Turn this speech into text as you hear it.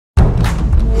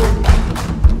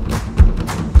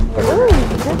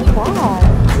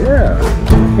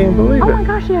can't believe it. Oh my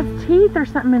gosh, he has teeth or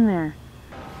something in there.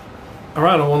 All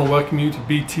right, I want to welcome you to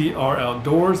BTR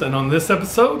Outdoors, and on this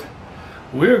episode,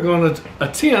 we're going to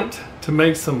attempt to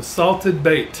make some salted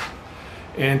bait.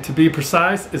 And to be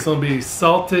precise, it's going to be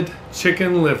salted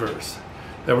chicken livers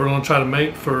that we're going to try to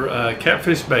make for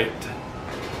catfish bait.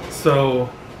 So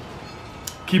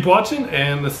keep watching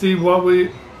and let's see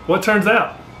what turns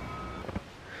out.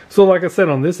 So like I said,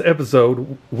 on this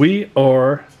episode, we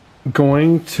are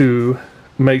going to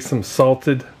make some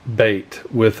salted bait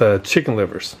with chicken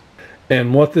livers.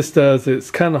 And what this does,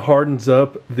 it kind of hardens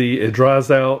up it dries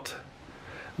out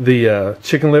the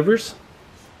chicken livers.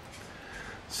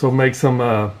 So it makes them,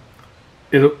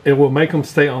 it will make them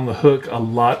stay on the hook a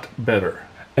lot better.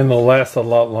 And they'll last a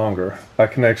lot longer. I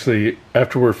can actually,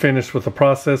 after we're finished with the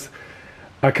process,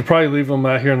 I could probably leave them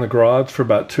out here in the garage for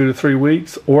about 2 to 3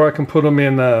 weeks. Or I can put them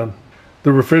in the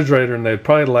refrigerator and they'd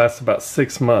probably last about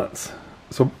 6 months.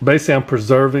 So basically I'm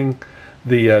preserving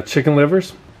the chicken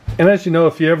livers. And as you know,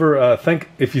 if you ever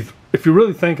if you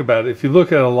really think about it, if you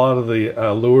look at a lot of the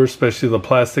lures, especially the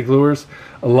plastic lures,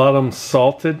 a lot of them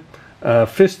salted.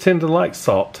 Fish tend to like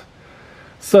salt.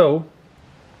 So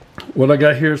what I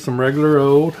got here is some regular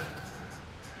old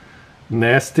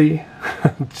nasty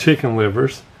chicken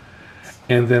livers,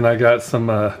 and then I got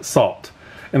some salt.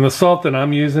 And the salt that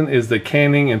I'm using is the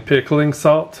canning and pickling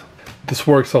salt. This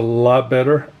works a lot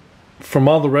better. From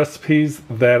all the recipes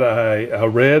that I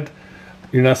read,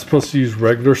 you're not supposed to use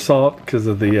regular salt because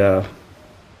of the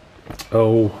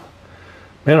oh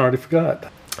man, I already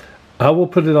forgot. I will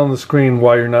put it on the screen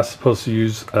why you're not supposed to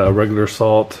use regular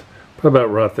salt. Put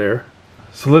about right there.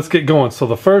 So let's get going. So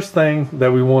the first thing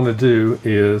that we want to do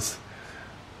is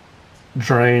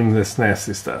drain this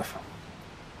nasty stuff.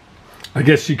 I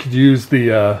guess you could use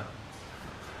the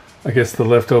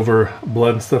leftover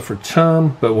blood and stuff for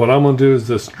chum, but what I'm going to do is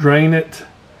just drain it.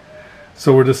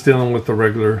 So we're just dealing with the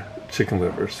regular chicken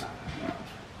livers.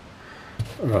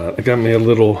 All right, I got me a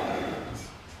little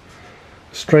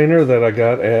strainer that I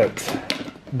got at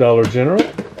Dollar General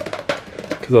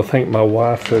because I think my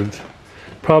wife would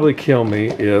probably kill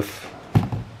me if.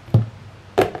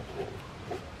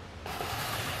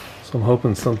 So I'm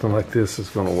hoping something like this is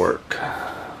going to work.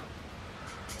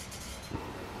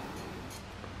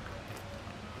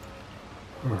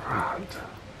 All right.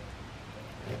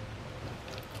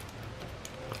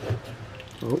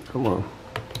 Oh, come on.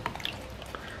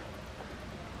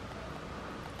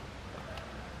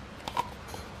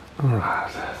 All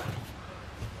right.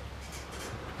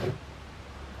 I'm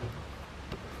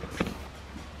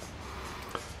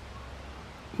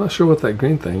not sure what that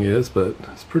green thing is, but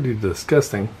it's pretty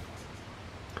disgusting.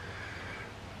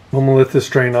 I'm gonna let this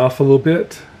drain off a little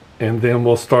bit, and then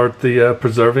we'll start the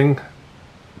preserving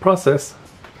process.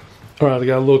 All right, I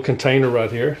got a little container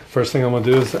right here. First thing I'm gonna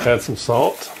do is add some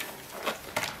salt.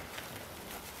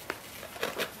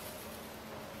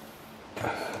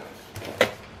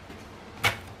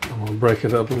 Break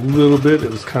it up a little bit. It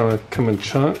was kind of come in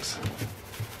chunks.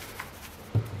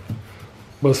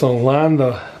 But it's going to line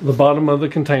the bottom of the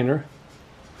container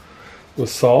with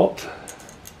salt.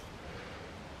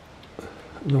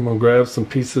 And I'm going to grab some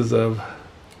pieces of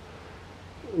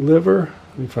liver.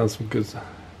 Let me find some good.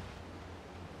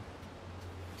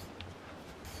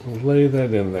 We'll lay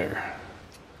that in there.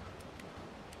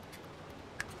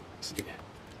 Let's see.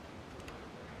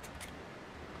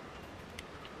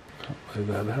 Lay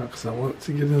that out because I want it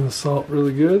to get in the salt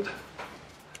really good.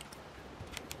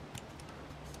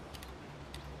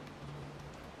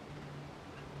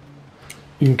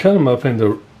 You can cut them up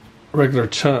into regular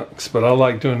chunks, but I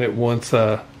like doing it once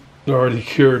they're already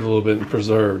cured a little bit and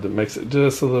preserved. It makes it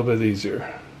just a little bit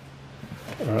easier.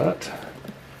 All right.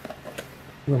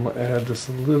 And I'm going to add just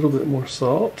a little bit more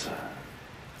salt.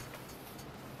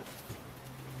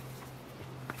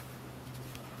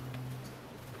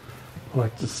 I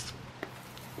like this.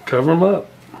 Cover them up.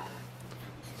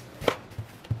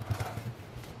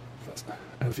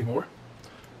 Add a few more.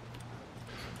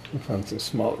 I'll find some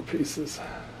smaller pieces.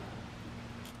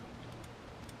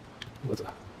 What's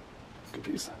a good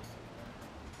piece?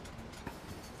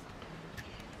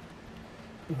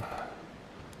 There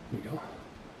we go.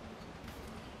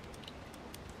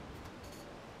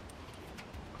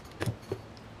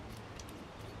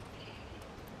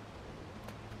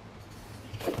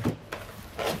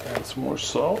 Add some more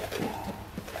salt.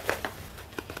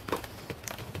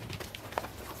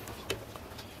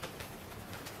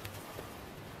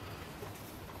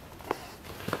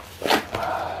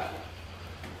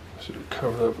 Should have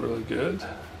covered up really good.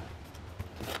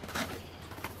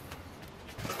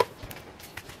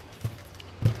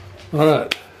 All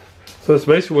right, so that's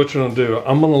basically what you're gonna do.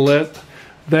 I'm gonna let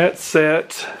that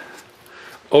set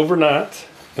overnight,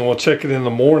 and we'll check it in the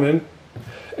morning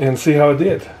and see how it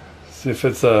did. See if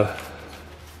it's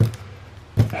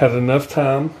had enough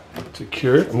time to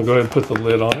cure it. I'm gonna go ahead and put the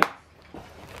lid on it.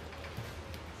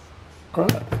 All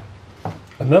right.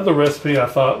 Another recipe I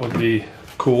thought would be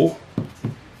cool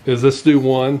is let's do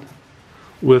one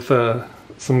with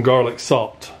some garlic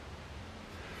salt.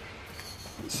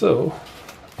 So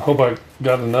I hope I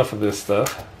got enough of this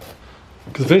stuff,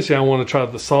 because eventually I want to try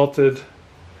the salted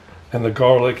and the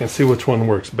garlic and see which one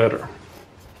works better.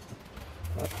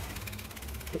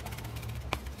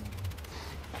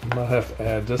 I might have to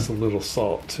add just a little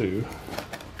salt too.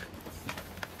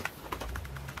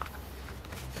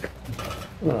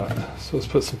 Alright, so let's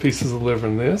put some pieces of liver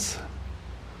in this.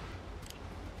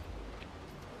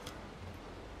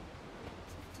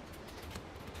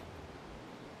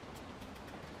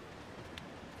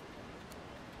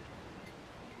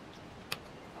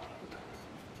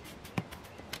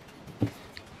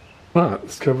 Alright,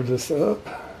 let's cover this up.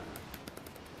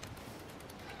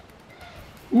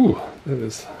 Ooh, that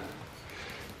is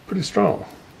pretty strong.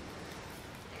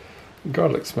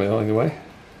 Garlic smell anyway.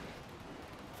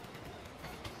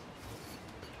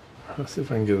 Let's see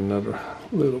if I can get another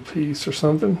little piece or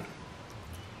something.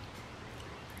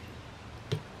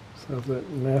 So that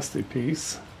nasty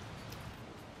piece.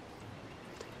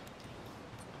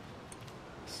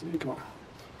 Let's see, come on.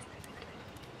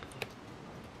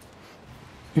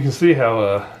 You can see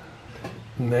how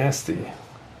nasty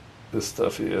this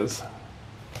stuff is.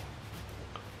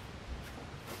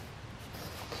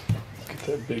 Get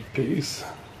that big piece.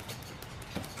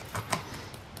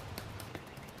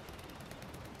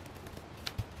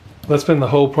 That's been the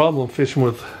whole problem fishing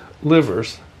with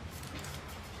livers.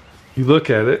 You look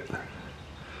at it,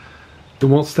 it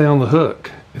won't stay on the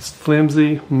hook. It's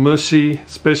flimsy, mushy,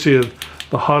 especially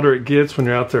the hotter it gets when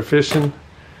you're out there fishing.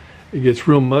 It gets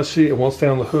real mushy, it won't stay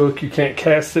on the hook. You can't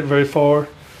cast it very far.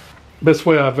 Best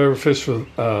way I've ever fished with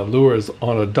lure is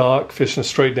on a dock fishing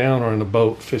straight down, or in a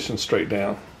boat fishing straight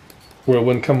down, where it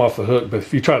wouldn't come off the hook. But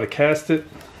if you try to cast it,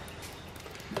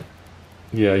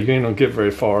 yeah, you ain't gonna get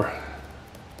very far.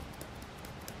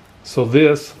 So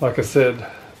this, like I said,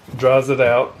 dries it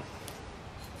out.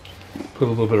 Put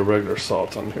a little bit of regular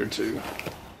salt on here too.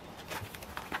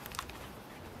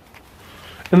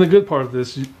 And the good part of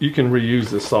this, you can reuse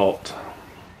the salt.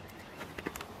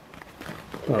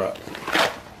 All right.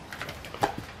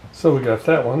 So we got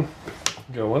that one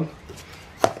going.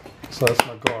 So that's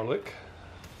my garlic.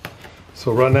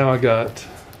 So right now I got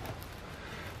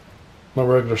my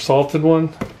regular salted one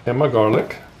and my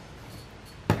garlic.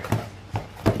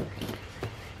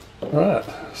 All right,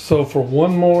 so for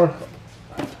one more,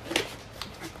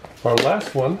 our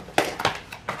last one,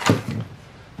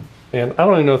 and I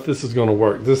don't even know if this is going to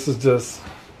work. This is just,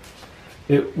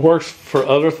 it works for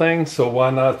other things, so why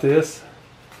not this?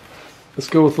 Let's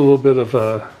go with a little bit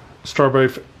of strawberry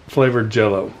flavored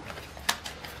Jello.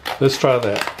 Let's try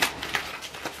that.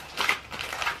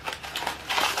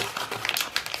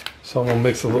 So I'm going to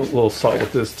mix a little salt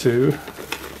with this too.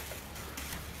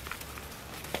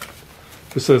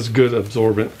 This is good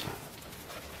absorbent.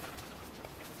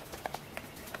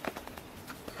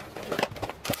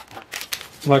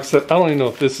 Like I said, I don't even know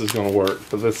if this is going to work,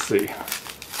 but let's see.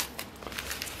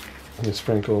 Let me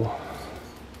sprinkle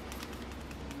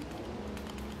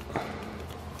a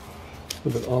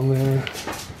little bit on there.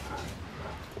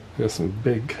 Got some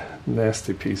big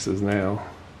nasty pieces now.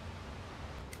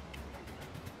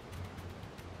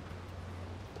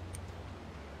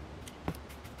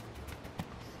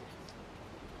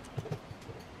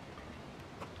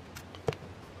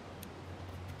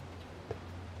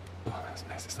 Oh, that's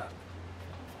nasty stuff.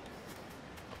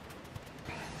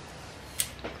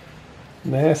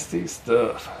 Nasty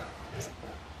stuff.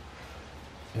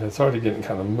 Yeah, it's already getting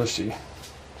kind of mushy.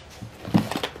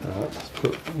 Let's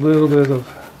put a little bit of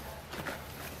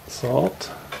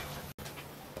salt.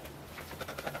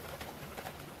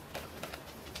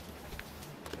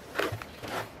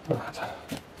 Right.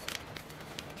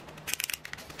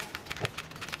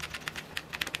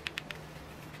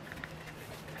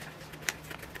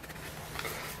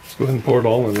 Let's go ahead and pour it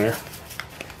all in there.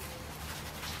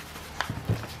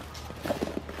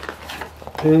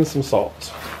 And some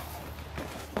salt.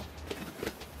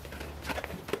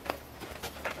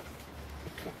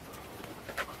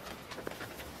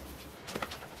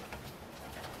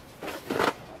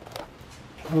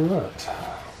 All right.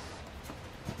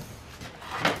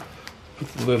 Put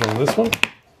the lid on this one.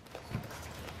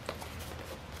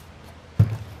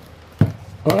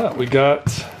 All right, we got,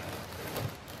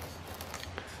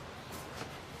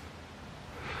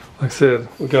 like I said,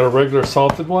 we got a regular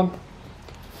salted one.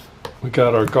 We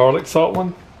got our garlic salt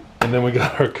one, and then we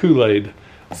got our Kool-Aid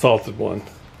salted one.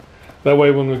 That way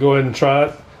when we go ahead and try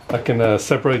it, I can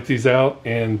separate these out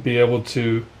and be able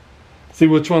to see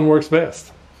which one works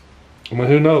best. I mean,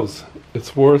 who knows?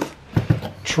 It's worth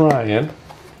trying.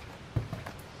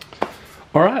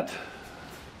 All right.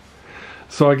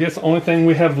 So I guess the only thing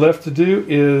we have left to do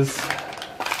is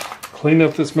clean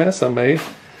up this mess I made,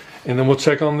 and then we'll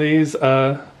check on these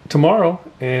tomorrow,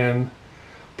 and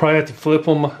probably have to flip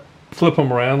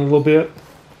them around a little bit,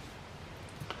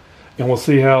 and we'll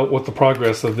see what the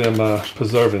progress of them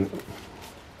preserving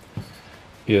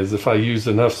is. If I use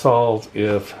enough salt,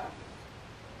 if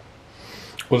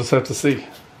we'll just have to see.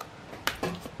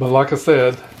 But like I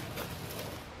said,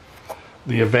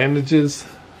 the advantages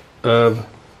of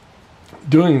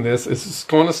doing this is it's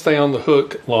going to stay on the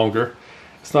hook longer.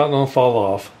 It's not going to fall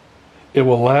off. It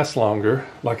will last longer.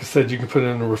 Like I said, you can put it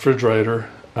in the refrigerator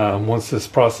once this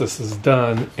process is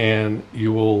done, and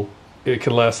it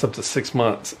can last up to 6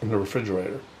 months in the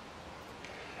refrigerator.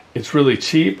 It's really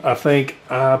cheap. I think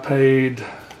I paid,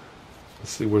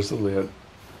 let's see, where's the lid?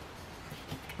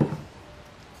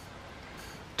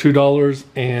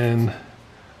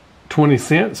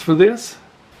 $2.20 for this.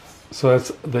 So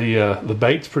that's the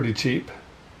bait's pretty cheap.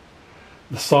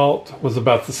 The salt was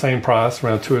about the same price,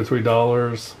 around $2 or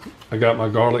 $3. I got my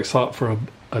garlic salt for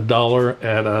 $1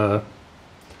 at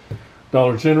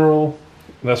Dollar General.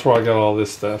 That's where I got all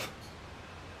this stuff.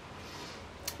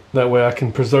 That way I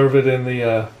can preserve it in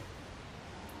the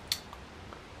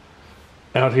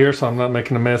out here, so I'm not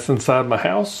making a mess inside my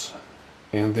house.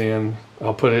 And then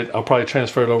I'll probably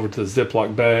transfer it over to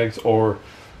Ziploc bags or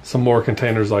some more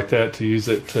containers like that to use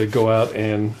it to go out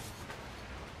and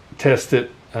test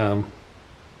it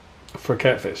for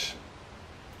catfish.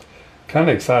 Kind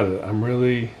of excited. I'm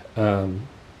really I've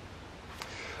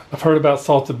heard about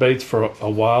salted baits for a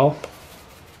while,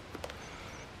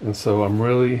 and so I'm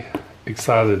really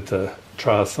excited to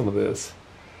try some of this.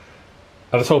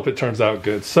 I just hope it turns out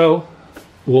good. So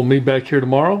we'll meet back here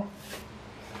tomorrow,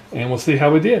 and we'll see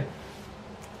how we did.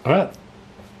 All right.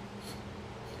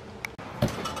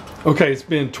 Okay, it's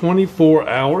been 24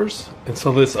 hours, and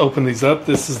so let's open these up.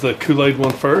 This is the Kool-Aid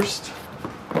one first.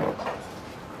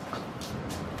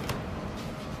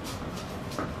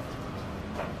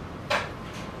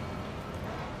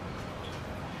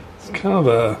 It's kind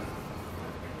of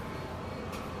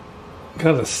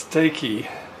steaky,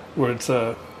 where it's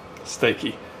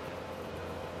steaky.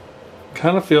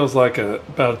 Kind of feels like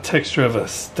about a texture of a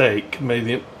steak,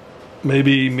 maybe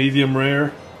medium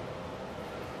rare.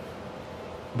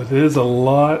 But it is a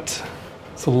lot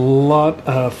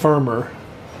firmer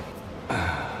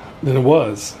than it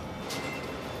was.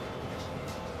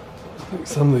 I think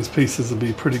some of these pieces will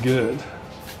be pretty good.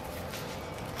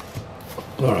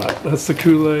 All right, that's the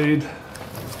Kool-Aid.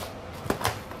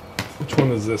 Which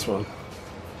one is this one?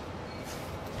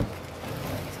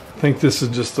 I think this is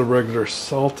just the regular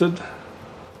salted.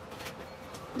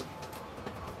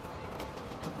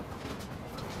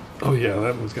 Oh yeah,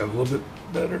 that one's got a little bit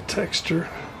better texture.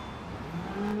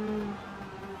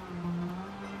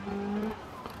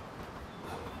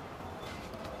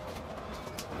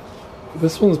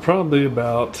 This one's probably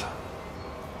about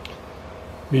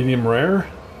medium rare.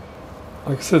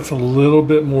 Like I said, it's a little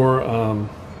bit more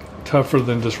tougher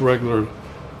than just regular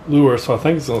lure, so I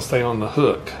think it's going to stay on the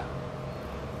hook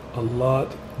a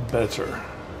lot better.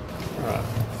 All right,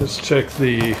 let's check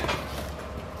the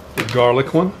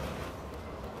garlic one.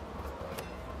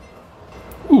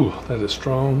 Ooh, that is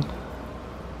strong.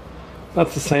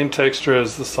 About the same texture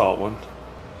as the salt one.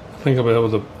 I think I'll be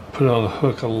able to put it on the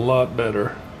hook a lot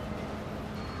better.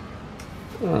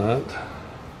 Alright.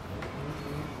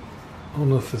 I don't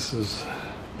know if this is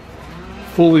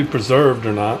fully preserved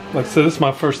or not. Like I said, this is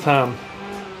my first time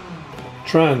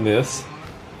trying this.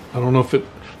 I don't know if it,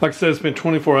 like I said, it's been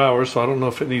 24 hours, so I don't know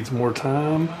if it needs more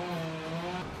time.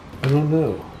 I don't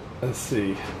know. Let's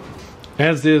see.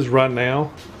 As is right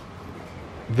now,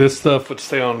 this stuff would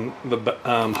stay on the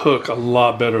hook a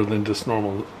lot better than just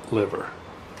normal liver.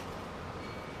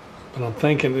 But I'm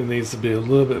thinking it needs to be a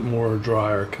little bit more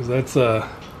drier, because that's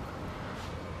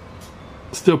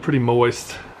still pretty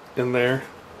moist in there.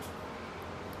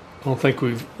 I don't think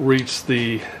we've reached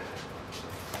the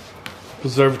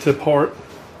preservative part.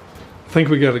 I think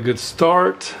we got a good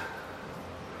start.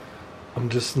 I'm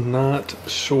just not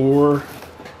sure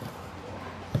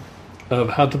of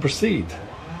how to proceed.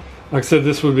 Like I said,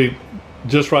 this would be,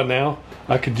 just right now,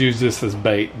 I could use this as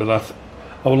bait, but I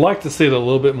would like to see it a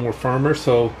little bit more firmer,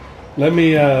 so let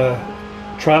me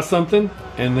try something,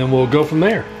 and then we'll go from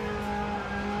there.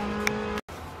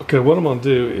 Okay, what I'm going to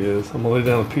do is, I'm going to lay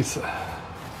down a piece of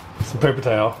some paper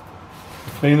towel,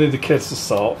 mainly to catch the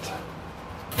salt.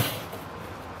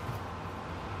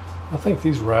 I think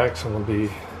these racks are going to be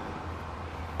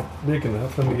big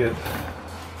enough. Let me get,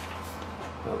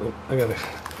 I got to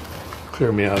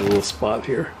clear me out a little spot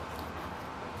here.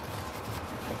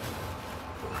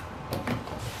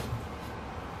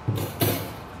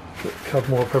 Get a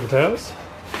couple more paper towels.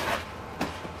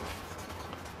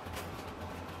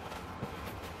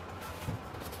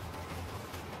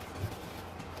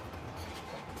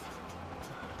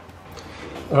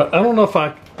 I don't know if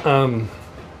I,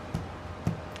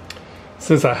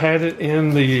 since I had it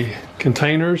in the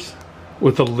containers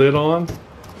with the lid on,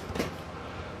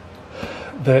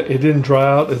 that it didn't dry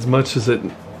out as much as it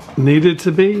needed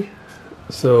to be.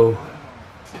 So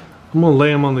I'm gonna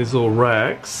lay them on these little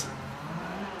racks.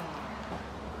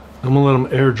 I'm gonna let them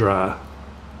air dry.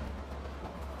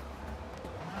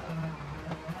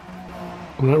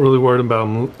 I'm not really worried about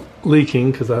them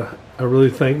leaking because I really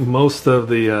think most of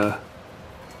the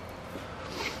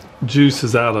juice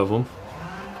is out of them.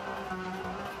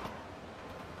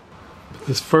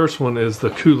 This first one is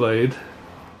the Kool-Aid.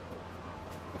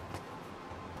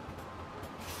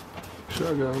 Make sure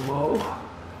I got them all.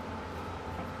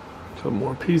 Couple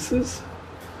more pieces.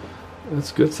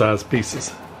 That's good sized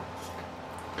pieces.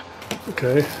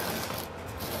 Okay.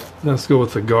 Now let's go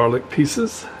with the garlic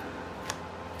pieces.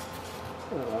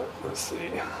 Let's see.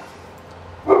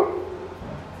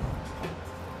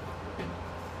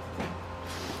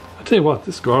 I tell you what,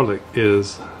 this garlic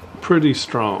is pretty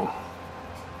strong.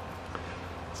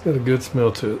 It's got a good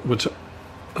smell to it, which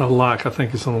I like. I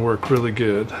think it's going to work really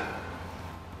good.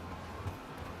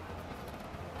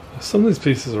 Some of these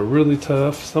pieces are really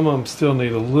tough. Some of them still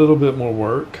need a little bit more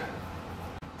work.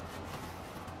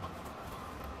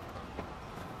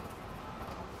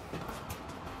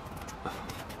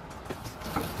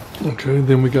 Okay,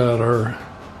 then we got our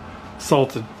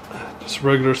salted, just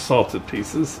regular salted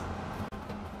pieces.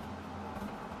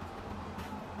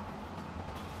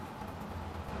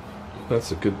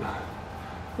 That's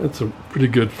a pretty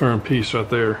good firm piece right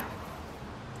there.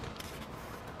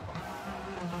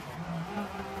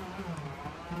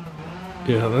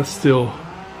 Yeah, that still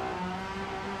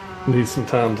needs some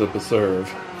time to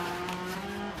preserve.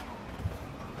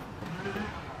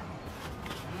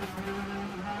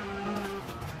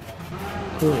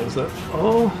 Oh, is that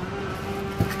all?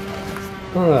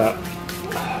 Alright.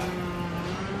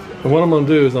 And what I'm going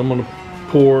to do is I'm going to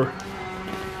pour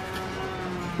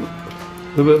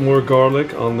a little bit more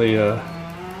garlic on the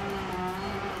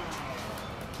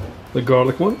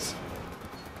garlic ones.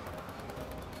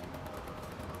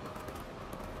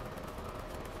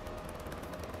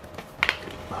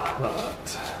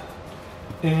 Alright.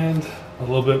 And a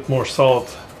little bit more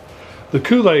salt. The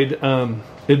Kool-Aid,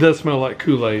 it does smell like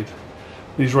Kool-Aid.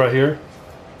 These right here.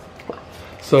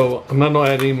 So I'm not going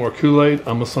to add any more Kool-Aid.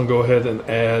 I'm just going to go ahead and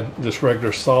add just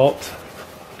regular salt.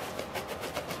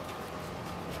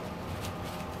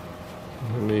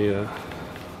 Let me,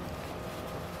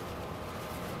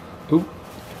 oop,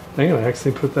 dang it, I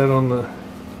actually put that on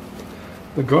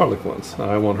the garlic ones.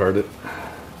 I won't hurt it.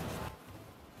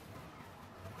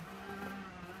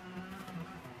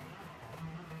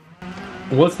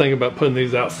 I was thinking about putting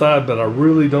these outside, but I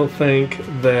really don't think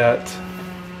that,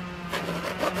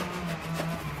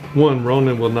 one,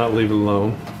 Ronan will not leave it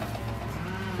alone.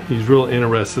 He's real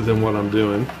interested in what I'm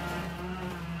doing.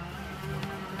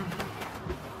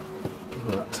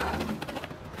 But,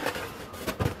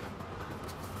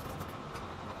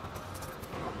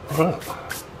 right.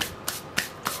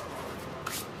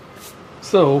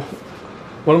 So,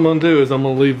 what I'm going to do is I'm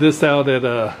going to leave this out at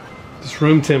just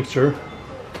room temperature.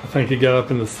 I think it got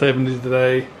up in the 70s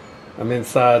today. I'm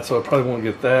inside, so I probably won't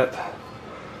get that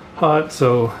hot.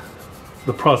 So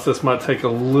the process might take a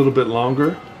little bit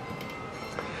longer.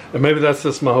 And maybe that's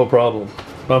just my whole problem.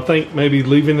 But I think maybe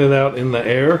leaving it out in the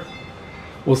air,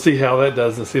 we'll see how that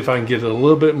does and see if I can get it a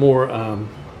little bit more,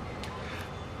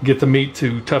 get the meat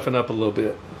to toughen up a little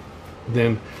bit.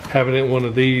 Then having it in one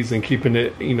of these and keeping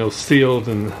it, you know, sealed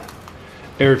and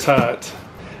airtight.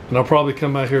 And I'll probably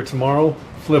come out here tomorrow,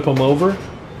 flip them over,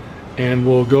 and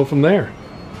we'll go from there.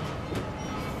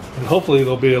 And hopefully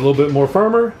they'll be a little bit more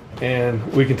firmer and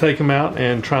we can take them out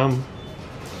and try them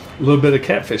a little bit of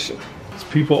catfishing. So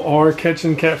people are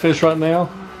catching catfish right now.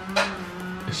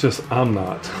 It's just I'm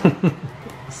not.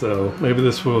 So maybe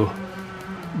this will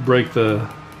break the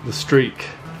streak.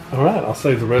 All right, I'll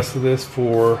save the rest of this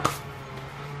for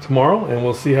tomorrow and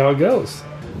we'll see how it goes.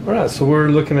 All right, so we're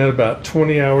looking at about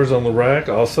 20 hours on the rack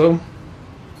also.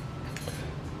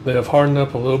 They have hardened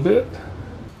up a little bit.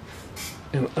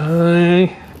 And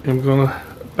I am gonna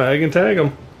bag and tag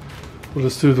them. We'll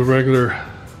just do the regular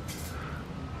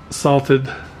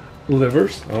salted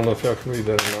livers. I don't know if y'all can read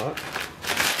that or not.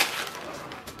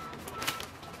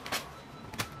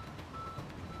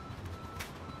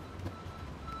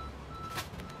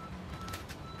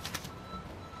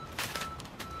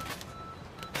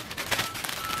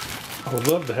 I would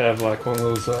love to have like one of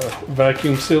those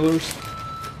vacuum sealers.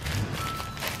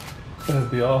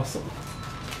 That'd be awesome.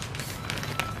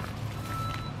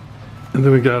 And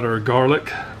then we got our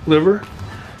garlic liver.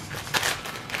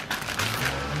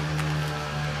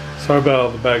 Sorry about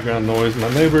all the background noise.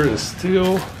 My neighbor is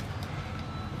still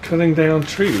cutting down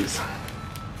trees.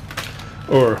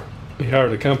 Or he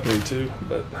hired a company to,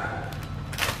 but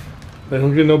they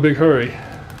don't get no big hurry.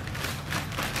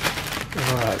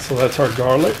 Alright, so that's our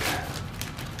garlic.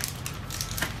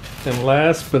 And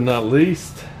last but not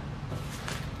least,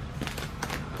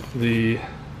 the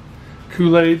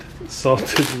Kool-Aid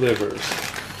salted livers.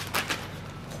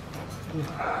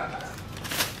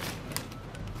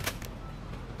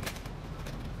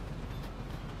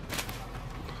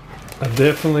 I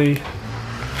definitely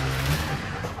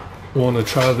want to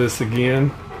try this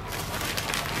again.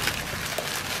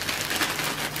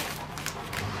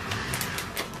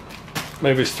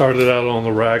 Maybe start it out on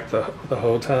the rack the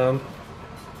whole time.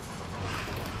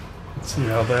 See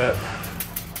how that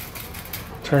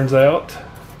turns out.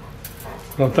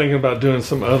 But I'm thinking about doing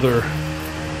some other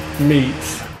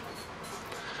meats.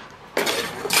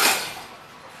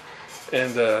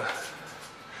 And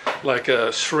like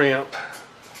a shrimp,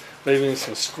 maybe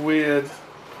some squid,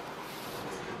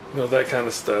 you know, that kind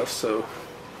of stuff. So,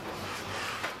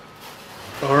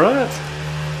 all right.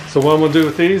 So what I'm gonna do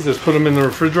with these is put them in the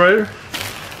refrigerator,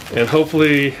 and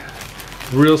hopefully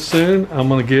real soon I'm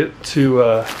gonna get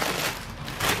to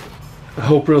I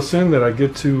hope real soon that I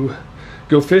get to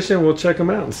go fishing. We'll check them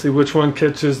out and see which one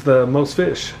catches the most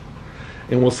fish,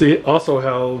 and we'll see also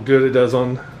how good it does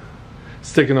on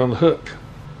sticking on the hook.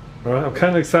 All right, I'm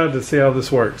kind of excited to see how this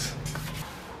works.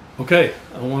 Okay,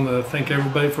 I want to thank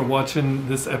everybody for watching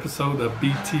this episode of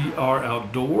BTR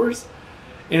Outdoors,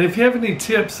 and if you have any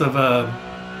tips of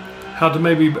how to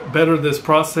maybe better this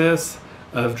process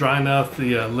of drying out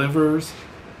the livers,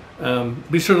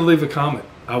 be sure to leave a comment.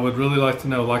 I would really like to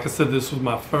know. Like I said, this was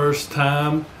my first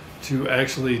time to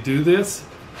actually do this,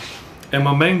 and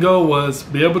my main goal was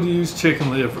be able to use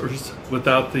chicken livers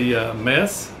without the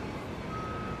mess.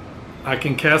 I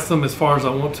can cast them as far as I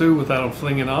want to without them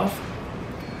flinging off.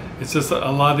 It's just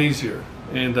a lot easier,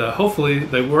 and hopefully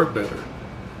they work better.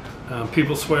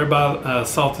 People swear by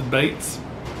salted baits,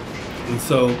 and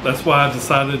so that's why I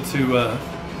decided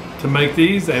to make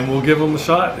these, and we'll give them a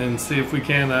shot and see if we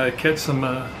can catch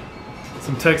some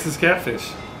Texas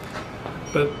catfish.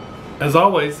 But as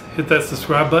always, hit that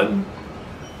subscribe button,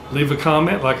 leave a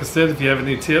comment, like I said, if you have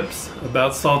any tips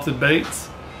about salted baits,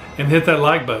 and hit that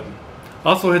like button.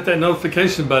 Also hit that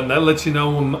notification button. That lets you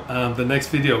know when the next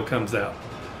video comes out.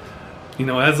 You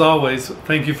know, as always,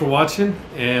 thank you for watching,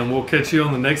 and we'll catch you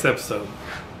on the next episode.